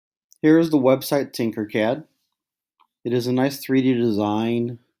Here is the website tinkercad. It is a nice 3D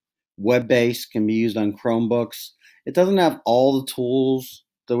design, web-based, can be used on Chromebooks. It doesn't have all the tools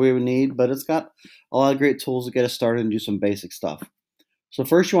that we would need, but it's got a lot of great tools to get us started and do some basic stuff. So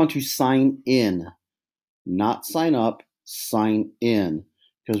first you want to sign in, not sign up, sign in,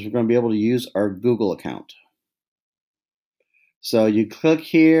 because we're going to be able to use our Google account. So you click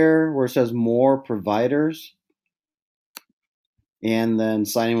here where it says more providers and then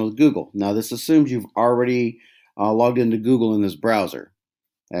sign in with Google. Now this assumes you've already logged into Google in this browser,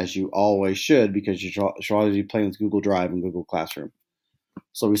 as you always should, because you should always be playing with Google Drive and Google Classroom.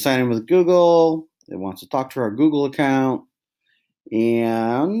 So we sign in with Google. It wants to talk to our Google account,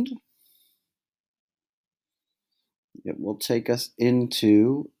 and it will take us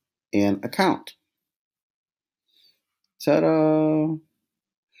into an account. Ta-da!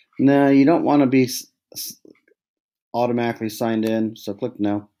 Now you don't want to be automatically signed in, so click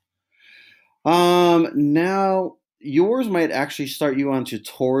no. Now yours might actually start you on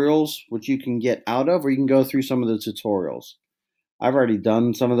tutorials, which you can get out of, or you can go through some of the tutorials. I've already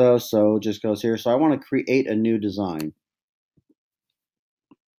done some of those, so it just goes here. So I want to create a new design.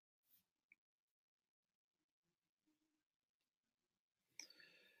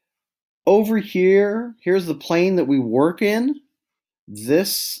 Over here, here's the plane that we work in.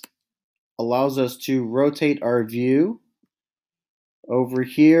 This allows us to rotate our view. Over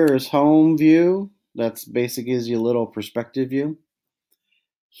here is home view. That's basically gives you a little perspective view.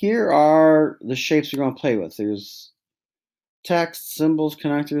 Here are the shapes we're going to play with. There's text, symbols,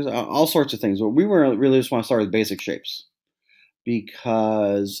 connectors, all sorts of things. But we really just want to start with basic shapes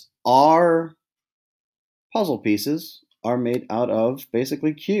because our puzzle pieces are made out of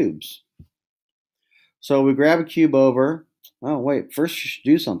basically cubes. So we grab a cube over. Oh, wait, first you should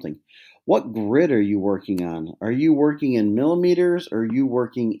do something. What grid are you working on? Are you working in millimeters or are you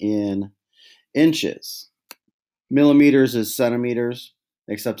working in inches? Millimeters is centimeters,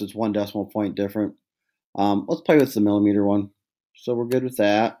 except it's 1 decimal point different. Let's play with the millimeter one. So we're good with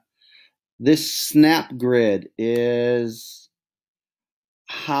that. This snap grid is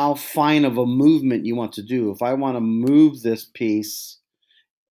how fine of a movement you want to do. If I want to move this piece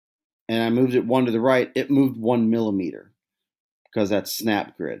and I moved it 1 to the right, it moved 1 millimeter because that's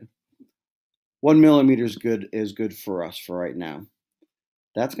snap grid. 1 millimeter is good for us for right now.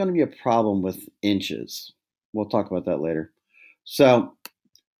 That's going to be a problem with inches. We'll talk about that later. So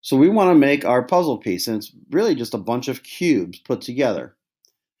we want to make our puzzle piece, and it's really just a bunch of cubes put together.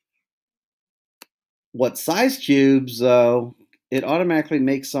 What size cubes, though, it automatically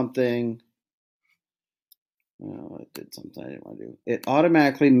makes something. Oh, it did something I didn't want to do. It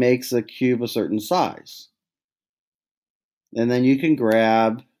automatically makes a cube a certain size. And then you can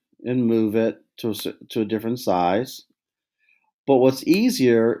grab and move it to a different size. But what's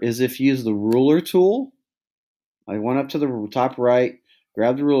easier is if you use the ruler tool. I went up to the top right,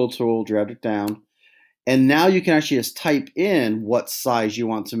 grabbed the ruler tool, dragged it down, and now you can actually just type in what size you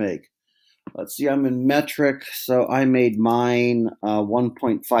want to make. Let's see, I'm in metric, so I made mine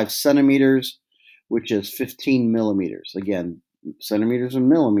 1.5 centimeters, which is 15 millimeters. Again, centimeters and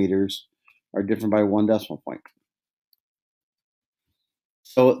millimeters are different by 1 decimal point.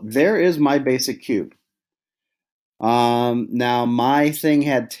 So there is my basic cube. Now my thing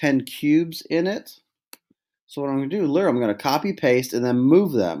had 10 cubes in it. So what I'm going to do, literally, I'm going to copy paste and then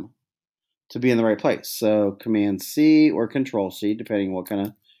move them to be in the right place. So Command C or Control C, depending on what kind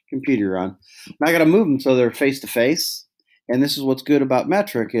of computer you're on. Now I got to move them so they're face to face. And this is what's good about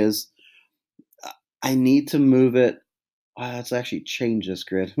metric is I need to move it. Let's actually change this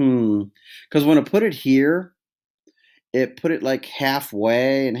grid. Because when I put it here, it put it like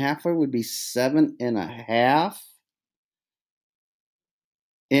halfway, and halfway would be 7.5.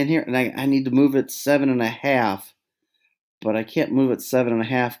 In here, and I need to move it 7.5, but I can't move it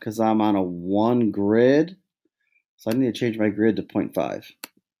 7.5 because I'm on a 1 grid. So I need to change my grid to 0.5.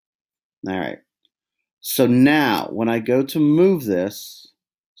 All right. So now when I go to move this,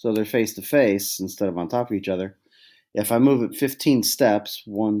 so they're face to face instead of on top of each other, if I move it 15 steps,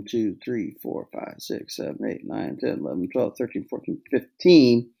 1, 2, 3, 4, 5, 6, 7, 8, 9, 10, 11, 12, 13, 14,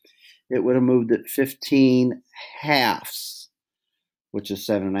 15, it would have moved it 15 halves, which is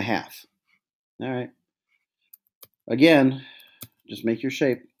 7.5. All right. Again, just make your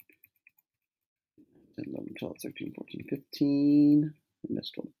shape. 10, 11, 12, 13, 14, 15. I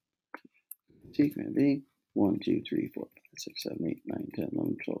missed one. T, Command B. 1, 2, 3, 4, 5, 6, 7, 8, 9, 10,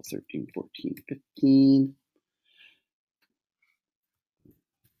 11, 12, 13, 14, 15.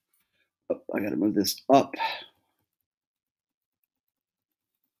 Oh, I got to move this up.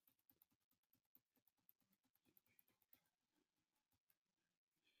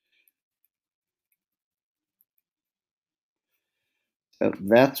 So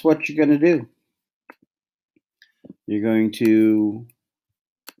that's what you're going to do. You're going to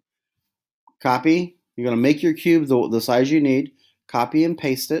copy. You're going to make your cube the size you need, copy and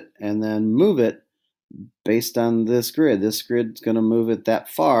paste it, and then move it based on this grid. This grid's going to move it that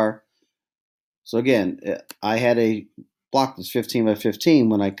far. So again, I had a block that's 15 by 15.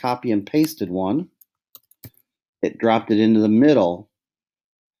 When I copy and pasted one, it dropped it into the middle.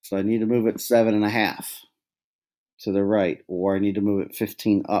 So I need to move it 7.5 to the right, or I need to move it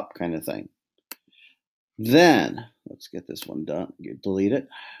 15 up, kind of thing. Then let's get this one done. You delete it.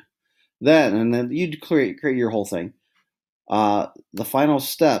 Then you create your whole thing. The final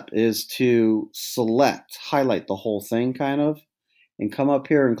step is to highlight the whole thing, kind of, and come up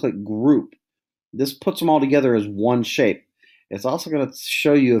here and click Group. This puts them all together as one shape. It's also going to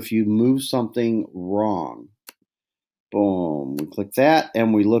show you if you move something wrong. Boom. We click that,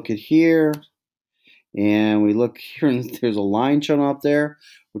 and we look at here, and we look here, and there's a line showing up there,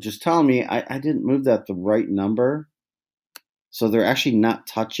 which is telling me I didn't move that the right number. So they're actually not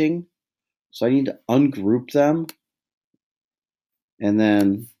touching. So I need to ungroup them, and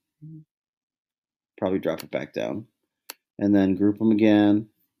then probably drop it back down, and then group them again.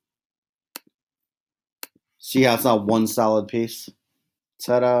 See how it's not one solid piece?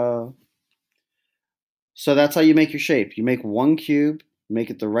 Ta-da! So that's how you make your shape. You make one cube,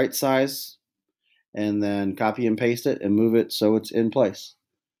 make it the right size, and then copy and paste it and move it so it's in place.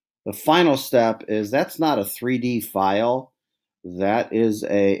 The final step is that's not a 3D file. That is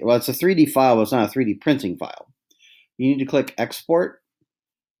it's a 3D file, but it's not a 3D printing file. You need to click Export,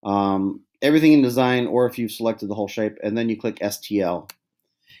 everything in design, or if you've selected the whole shape, and then you click STL.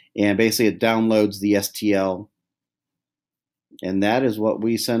 And basically it downloads the STL. And that is what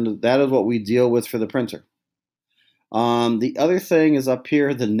we deal with for the printer. The other thing is up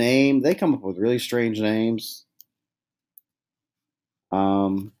here, the name. They come up with really strange names.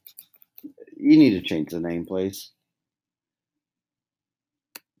 You need to change the name, please.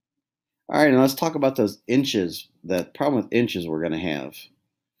 All right, now let's talk about those inches. That problem with inches we're going to have.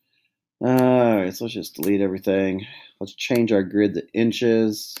 All right, so let's just delete everything. Let's change our grid to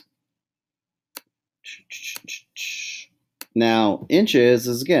inches. Now, inches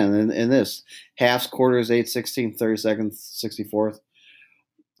is, again, in this, halves, quarters, 8/16, 32nds, 64th.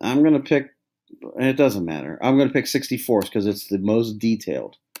 I'm going to pick, it doesn't matter. I'm going to pick 64th because it's the most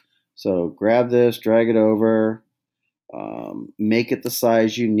detailed. So grab this, drag it over, make it the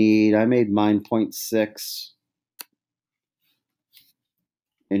size you need. I made mine 0.6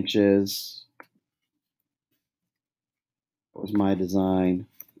 inches. That was my design.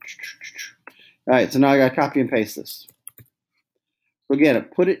 All right, so now I got to copy and paste this. So again,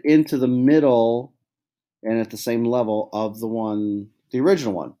 put it into the middle and at the same level of the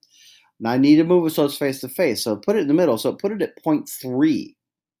original one. Now I need to move it so it's face to face. So put it in the middle. So put it at 0.3.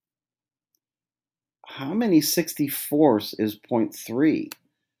 How many 64ths is 0.3?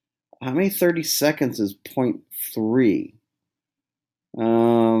 How many 32nds is 0.3?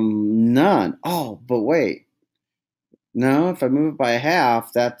 None. Oh, but wait. No, if I move it by a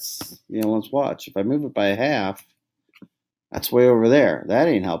half, that's, let's watch. If I move it by a half, that's way over there. That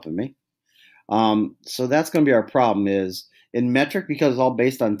ain't helping me. So that's going to be our problem is in metric, because it's all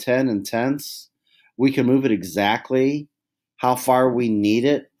based on 10 and tenths, we can move it exactly how far we need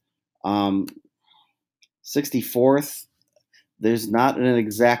it. 64th, there's not an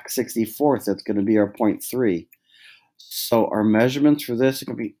exact 64th that's going to be our 0.3. So our measurements for this are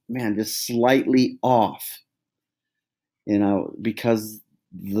going to be, just slightly off, because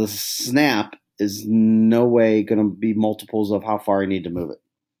the snap is no way going to be multiples of how far I need to move it.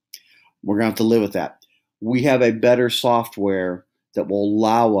 We're going to have to live with that. We have a better software that will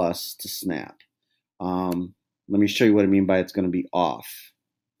allow us to snap. Let me show you what I mean by it's going to be off.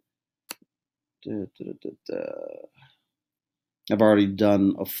 I've already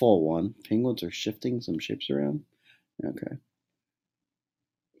done a full one. Penguins are shifting some shapes around. Okay.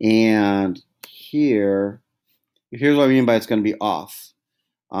 And here's what I mean by it's going to be off.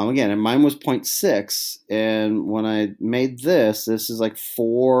 Again, and mine was 0.6, and when I made this is like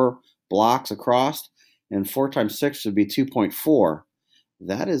 4 blocks across, and 4 times 6 would be 2.4.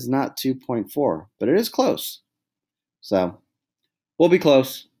 That is not 2.4, but it is close. So we'll be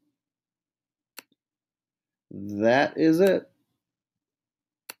close. That is it.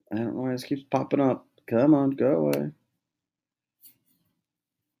 I don't know why this keeps popping up. Come on, go away.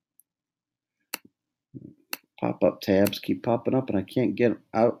 Pop-up tabs keep popping up, and I can't get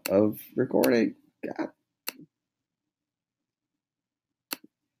out of recording. God